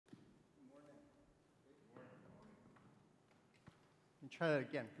Try that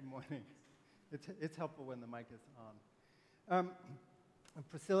again. Good morning. It's helpful when the mic is on.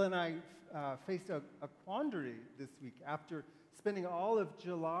 Priscilla and I faced a quandary this week after spending all of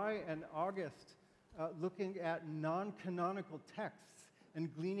July and August looking at non-canonical texts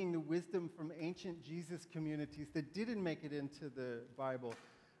and gleaning the wisdom from ancient Jesus communities that didn't make it into the Bible.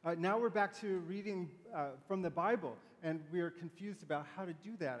 Now we're back to reading from the Bible, and we're confused about how to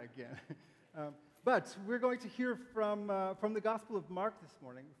do that again. But we're going to hear from the Gospel of Mark this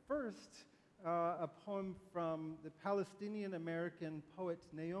morning. First, a poem from the Palestinian-American poet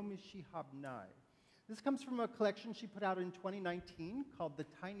Naomi Shihab Nye. This comes from a collection she put out in 2019 called The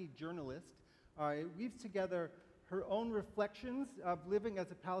Tiny Journalist. It weaves together her own reflections of living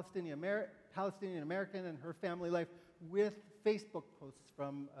as a Palestinian-American and her family life with Facebook posts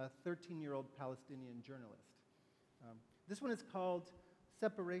from a 13-year-old Palestinian journalist. This one is called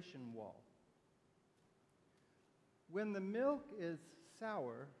Separation Wall. When the milk is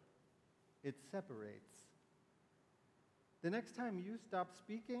sour, it separates. The next time you stop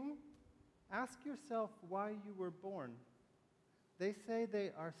speaking, ask yourself why you were born. They say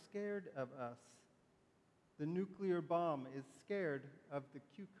they are scared of us. The nuclear bomb is scared of the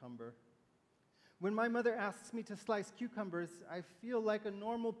cucumber. When my mother asks me to slice cucumbers, I feel like a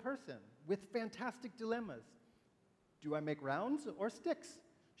normal person with fantastic dilemmas. Do I make rounds or sticks?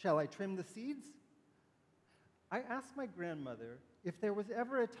 Shall I trim the seeds? I asked my grandmother if there was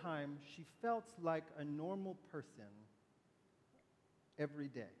ever a time she felt like a normal person every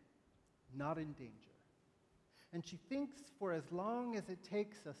day, not in danger. And she thinks for as long as it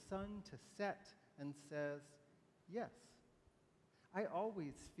takes a sun to set and says, yes, I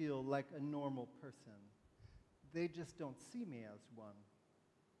always feel like a normal person. They just don't see me as one.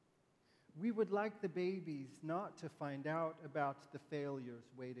 We would like the babies not to find out about the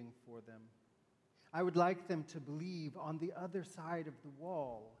failures waiting for them. I would like them to believe on the other side of the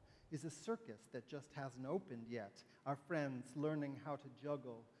wall is a circus that just hasn't opened yet, our friends learning how to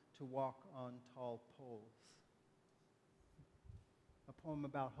juggle, to walk on tall poles. A poem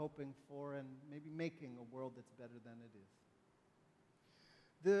about hoping for and maybe making a world that's better than it is.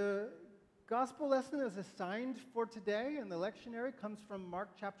 The gospel lesson is assigned for today, and the lectionary comes from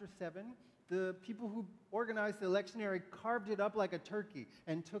Mark chapter 7. The people who organized the lectionary carved it up like a turkey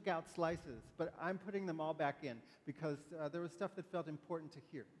and took out slices, but I'm putting them all back in because there was stuff that felt important to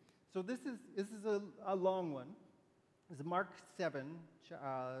hear. So this is a long one. It's Mark 7,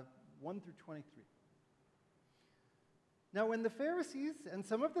 1 through 23. Now when the Pharisees and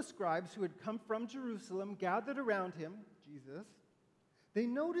some of the scribes who had come from Jerusalem gathered around him, Jesus, they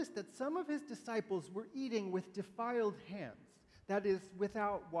noticed that some of his disciples were eating with defiled hands, that is,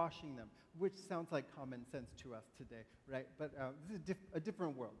 without washing them, which sounds like common sense to us today, right? But this is a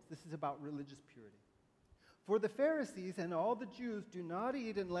different world. This is about religious purity. For the Pharisees and all the Jews do not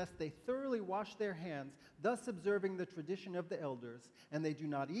eat unless they thoroughly wash their hands, thus observing the tradition of the elders. And they do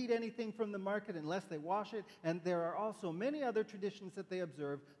not eat anything from the market unless they wash it. And there are also many other traditions that they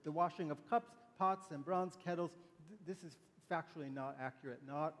observe, the washing of cups, pots, and bronze kettles. This is factually not accurate.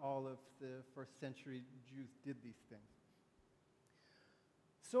 Not all of the first century Jews did these things.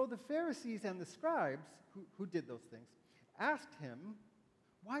 So the Pharisees and the scribes, who did those things, asked him,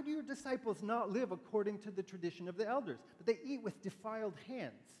 why do your disciples not live according to the tradition of the elders, but they eat with defiled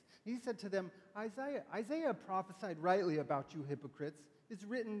hands? He said to them, Isaiah prophesied rightly about you hypocrites. It's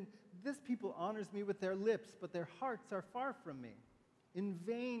written, this people honors me with their lips, but their hearts are far from me. In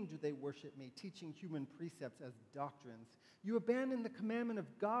vain do they worship me, teaching human precepts as doctrines. You abandon the commandment of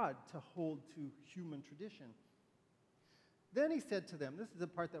God to hold to human tradition. Then he said to them, this is the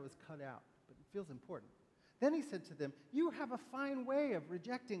part that was cut out, but it feels important. Then he said to them, you have a fine way of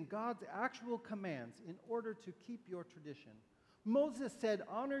rejecting God's actual commands in order to keep your tradition. Moses said,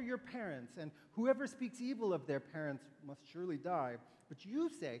 honor your parents, and whoever speaks evil of their parents must surely die. But you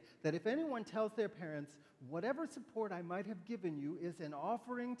say that if anyone tells their parents, whatever support I might have given you is an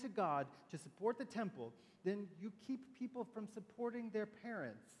offering to God to support the temple, then you keep people from supporting their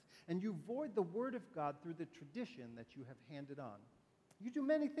parents, and you void the word of God through the tradition that you have handed on. You do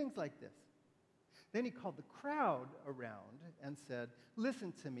many things like this. Then he called the crowd around and said,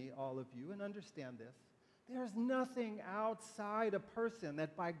 listen to me, all of you, and understand this. There's nothing outside a person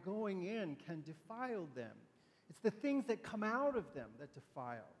that by going in can defile them. It's the things that come out of them that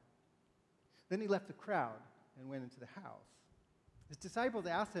defile. Then he left the crowd and went into the house. His disciples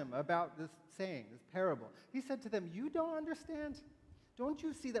asked him about this saying, this parable. He said to them, you don't understand? Don't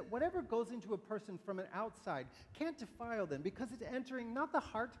you see that whatever goes into a person from an outside can't defile them because it's entering not the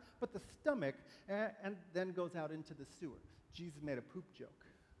heart but the stomach and then goes out into the sewer? Jesus made a poop joke.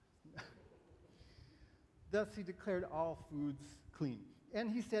 Thus he declared all foods clean.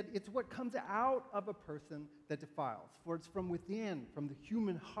 And he said, it's what comes out of a person that defiles. For it's from within, from the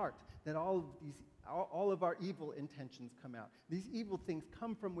human heart, that all of our evil intentions come out. These evil things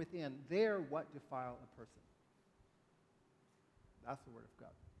come from within. They're what defile a person. That's the word of God.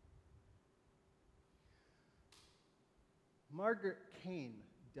 Margaret Kane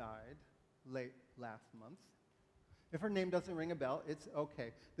died late last month. If her name doesn't ring a bell, it's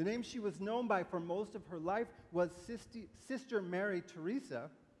okay. The name she was known by for most of her life was Sister Mary Teresa.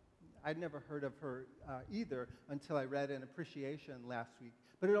 I'd never heard of her either until I read an appreciation last week.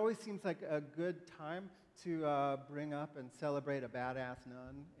 But it always seems like a good time to bring up and celebrate a badass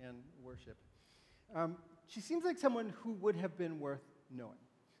nun and worship. She seems like someone who would have been worth knowing.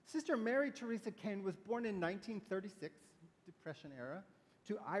 Sister Mary Teresa Kane was born in 1936, Depression era,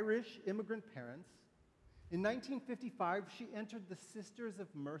 to Irish immigrant parents. In 1955, she entered the Sisters of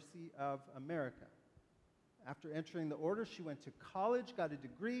Mercy of America. After entering the order, she went to college, got a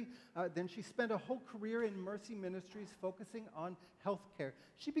degree. Then she spent a whole career in Mercy Ministries focusing on health care.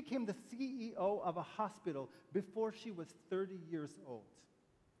 She became the CEO of a hospital before she was 30 years old.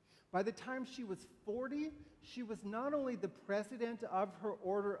 By the time she was 40, she was not only the president of her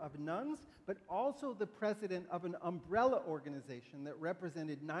order of nuns, but also the president of an umbrella organization that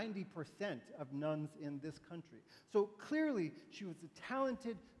represented 90% of nuns in this country. So clearly, she was a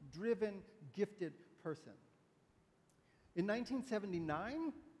talented, driven, gifted person. In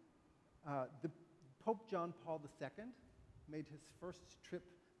 1979, the Pope John Paul II made his first trip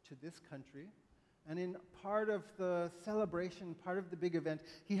to this country. And in part of the celebration, part of the big event,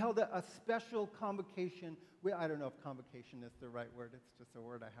 he held a special convocation. I don't know if convocation is the right word. It's just a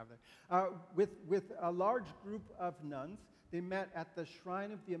word I have there. With a large group of nuns. They met at the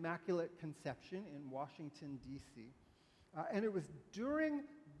Shrine of the Immaculate Conception in Washington, D.C. And it was during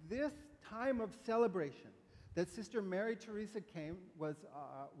this time of celebration that Sister Mary Teresa Kane was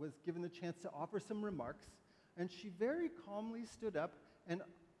given the chance to offer some remarks. And she very calmly stood up and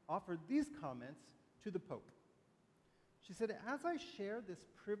offered these comments to the Pope. She said, "As I share this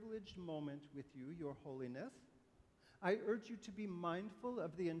privileged moment with you, Your Holiness, I urge you to be mindful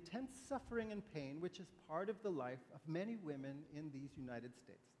of the intense suffering and pain which is part of the life of many women in these United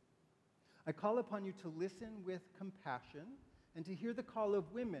States. I call upon you to listen with compassion and to hear the call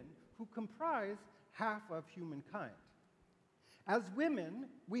of women who comprise half of humankind. As women,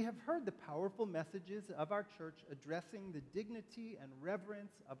 we have heard the powerful messages of our church addressing the dignity and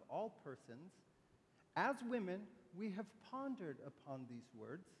reverence of all persons. As women, we have pondered upon these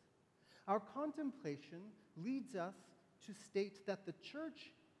words. Our contemplation leads us to state that the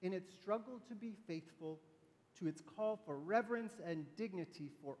church, in its struggle to be faithful to its call for reverence and dignity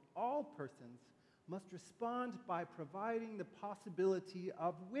for all persons, must respond by providing the possibility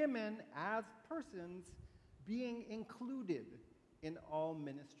of women as persons being included in all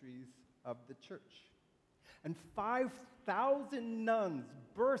ministries of the church." And 5,000 nuns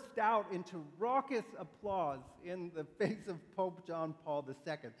burst out into raucous applause in the face of Pope John Paul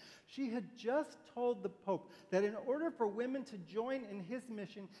II. She had just told the Pope that in order for women to join in his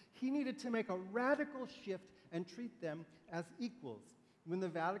mission, he needed to make a radical shift and treat them as equals. When the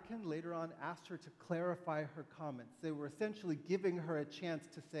Vatican later on asked her to clarify her comments, they were essentially giving her a chance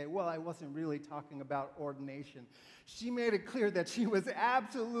to say, well, I wasn't really talking about ordination. She made it clear that she was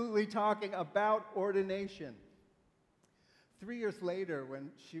absolutely talking about ordination. 3 years later,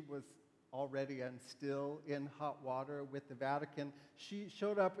 when she was already and still in hot water with the Vatican, she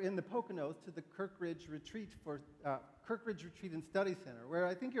showed up in the Poconos to the Kirkridge Retreat and Study Center, where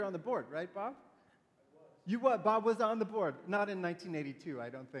I think you're on the board, right, Bob? Bob was on the board, not in 1982, I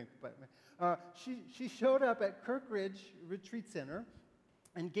don't think, but she showed up at Kirkridge Retreat Center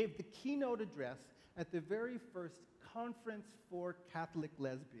and gave the keynote address at the very first Conference for Catholic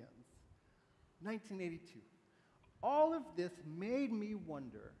Lesbians, 1982. All of this made me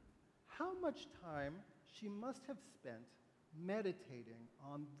wonder how much time she must have spent meditating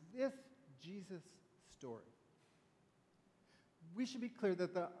on this Jesus story. We should be clear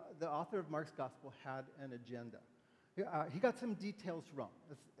that the author of Mark's Gospel had an agenda. He got some details wrong.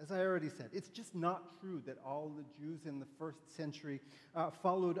 As I already said, it's just not true that all the Jews in the first century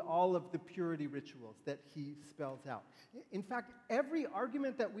followed all of the purity rituals that he spells out. In fact, every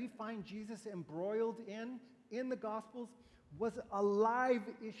argument that we find Jesus embroiled in the Gospels was a live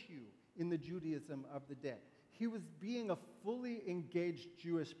issue in the Judaism of the day. He was being a fully engaged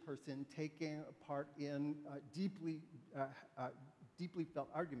Jewish person taking part in deeply felt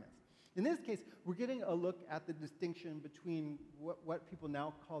arguments. In this case, we're getting a look at the distinction between what people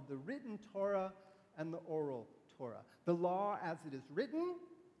now call the written Torah and the oral Torah. The law as it is written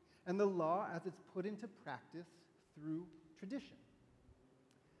and the law as it's put into practice through tradition.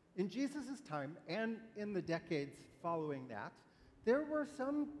 In Jesus' time and in the decades following that, there were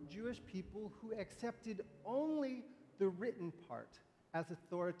some Jewish people who accepted only the written part as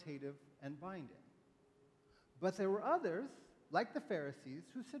authoritative and binding. But there were others, like the Pharisees,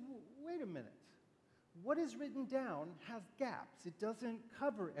 who said, wait a minute. What is written down has gaps. It doesn't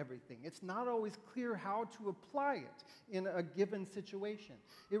cover everything. It's not always clear how to apply it in a given situation.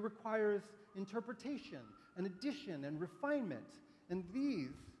 It requires interpretation and addition and refinement. And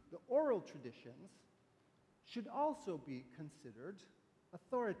these, the oral traditions, should also be considered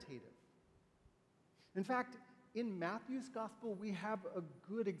authoritative. In fact, in Matthew's gospel, we have a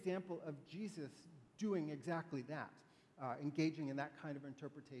good example of Jesus doing exactly that. Engaging in that kind of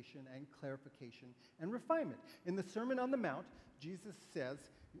interpretation and clarification and refinement. In the Sermon on the Mount, Jesus says,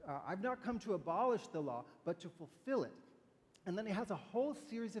 I've not come to abolish the law, but to fulfill it. And then he has a whole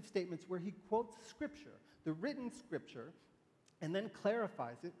series of statements where he quotes Scripture, the written Scripture, and then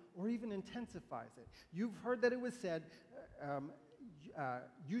clarifies it or even intensifies it. You've heard that it was said,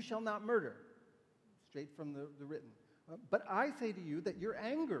 you shall not murder, straight from the written. But I say to you that your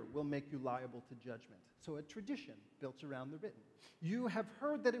anger will make you liable to judgment. So a tradition built around the written. You have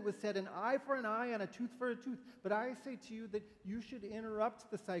heard that it was said, an eye for an eye and a tooth for a tooth. But I say to you that you should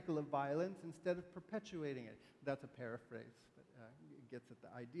interrupt the cycle of violence instead of perpetuating it. That's a paraphrase, but it gets at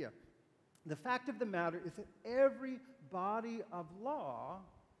the idea. The fact of the matter is that every body of law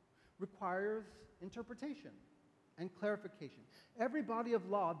requires interpretation and clarification. Every body of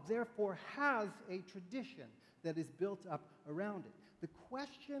law, therefore, has a tradition that is built up around it. The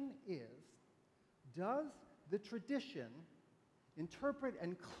question is, does the tradition interpret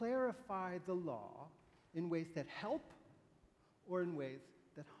and clarify the law in ways that help or in ways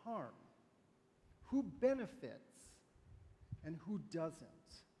that harm? Who benefits and who doesn't?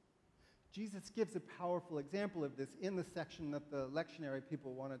 Jesus gives a powerful example of this in the section that the lectionary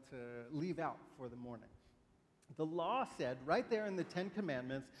people wanted to leave out for the morning. The law said, right there in the Ten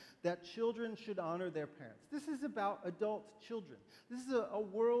Commandments, that children should honor their parents. This is about adult children. This is a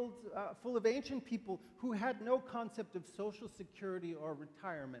world full of ancient people who had no concept of Social Security or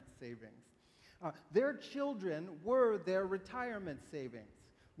retirement savings. Their children were their retirement savings.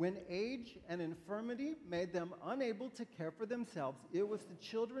 When age and infirmity made them unable to care for themselves, it was the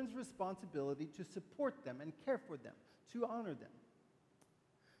children's responsibility to support them and care for them, to honor them.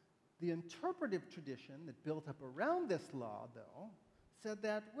 The interpretive tradition that built up around this law, though, said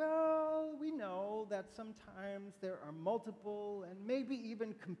that, well, we know that sometimes there are multiple and maybe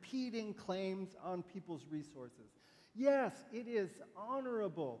even competing claims on people's resources. Yes, it is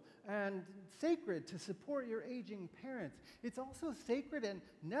honorable and sacred to support your aging parents. It's also sacred and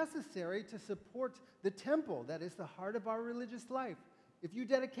necessary to support the temple that is the heart of our religious life. If you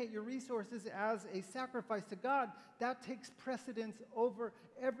dedicate your resources as a sacrifice to God, that takes precedence over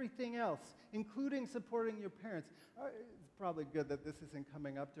everything else, including supporting your parents. It's probably good that this isn't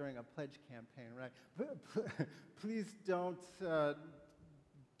coming up during a pledge campaign, right? Please don't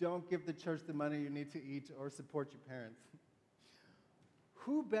give the church the money you need to eat or support your parents.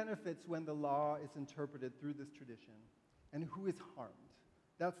 Who benefits when the law is interpreted through this tradition, and who is harmed?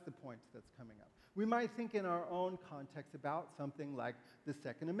 That's the point that's coming up. We might think in our own context about something like the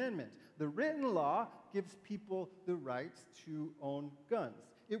Second Amendment. The written law gives people the right to own guns.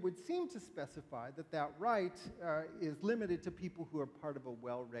 It would seem to specify that that right is limited to people who are part of a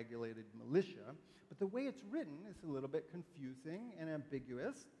well-regulated militia, but the way it's written is a little bit confusing and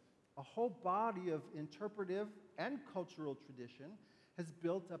ambiguous. A whole body of interpretive and cultural tradition has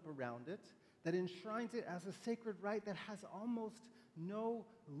built up around it that enshrines it as a sacred right that has almost no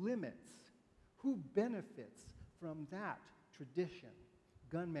limits. Who benefits from that tradition?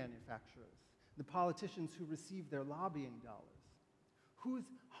 Gun manufacturers, the politicians who receive their lobbying dollars. Who's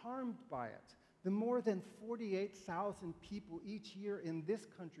harmed by it? The more than 48,000 people each year in this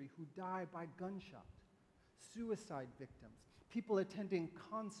country who die by gunshot, suicide victims, people attending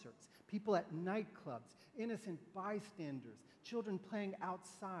concerts, people at nightclubs, innocent bystanders, children playing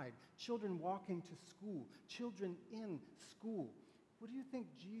outside, children walking to school, children in school. What do you think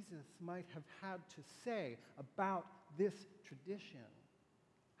Jesus might have had to say about this tradition?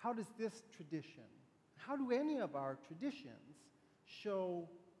 How does this tradition, how do any of our traditions show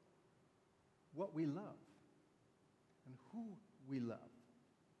what we love and who we love?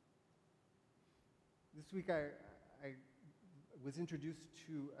 This week I was introduced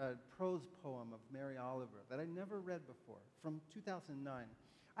to a prose poem of Mary Oliver that I never read before, from 2009.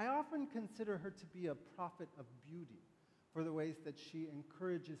 I often consider her to be a prophet of beauty, for the ways that she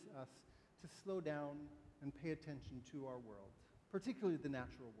encourages us to slow down and pay attention to our world, particularly the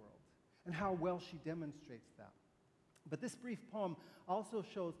natural world, and how well she demonstrates that. But this brief poem also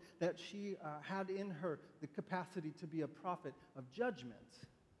shows that she had in her the capacity to be a prophet of judgment.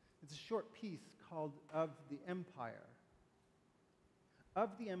 It's a short piece called Of the Empire.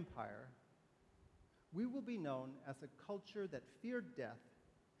 Of the empire, we will be known as a culture that feared death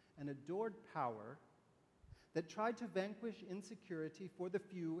and adored power, that tried to vanquish insecurity for the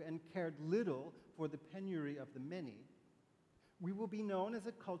few and cared little for the penury of the many. We will be known as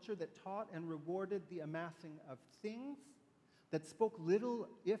a culture that taught and rewarded the amassing of things, that spoke little,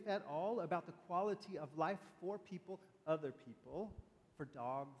 if at all, about the quality of life for people, other people, for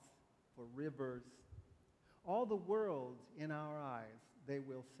dogs, for rivers. All the world in our eyes, they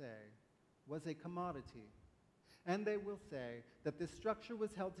will say, was a commodity. And they will say that this structure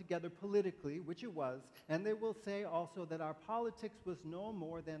was held together politically, which it was, and they will say also that our politics was no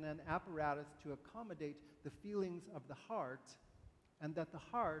more than an apparatus to accommodate the feelings of the heart, and that the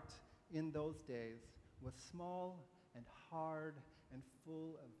heart in those days was small and hard and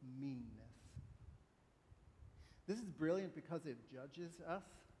full of meanness. This is brilliant because it judges us,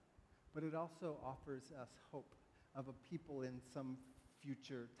 but it also offers us hope of a people in some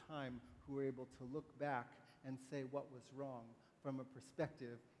future time who are able to look back and say what was wrong from a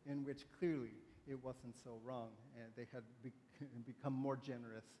perspective in which clearly it wasn't so wrong, and they had become more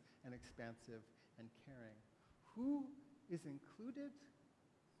generous and expansive and caring. Who is included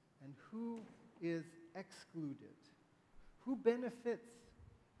and who is excluded? Who benefits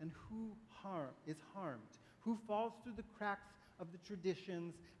and who is harmed? Who falls through the cracks of the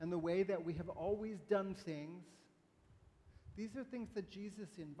traditions and the way that we have always done things? These are things that Jesus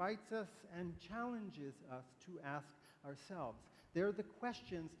invites us and challenges us to ask ourselves. They're the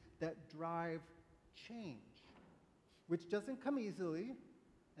questions that drive change, which doesn't come easily,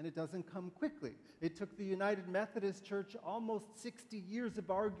 and it doesn't come quickly. It took the United Methodist Church almost 60 years of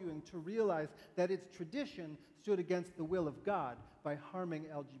arguing to realize that its tradition stood against the will of God by harming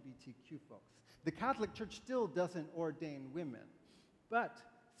LGBTQ folks. The Catholic Church still doesn't ordain women, but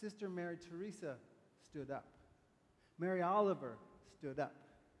Sister Mary Teresa stood up. Mary Oliver stood up.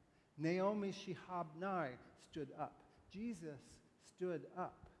 Naomi Shihab Nye stood up. Jesus stood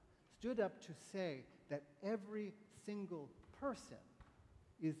up to say that every single person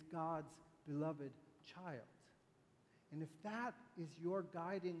is God's beloved child. And if that is your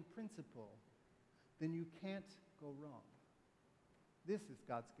guiding principle, then you can't go wrong. This is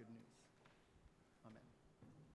God's good news.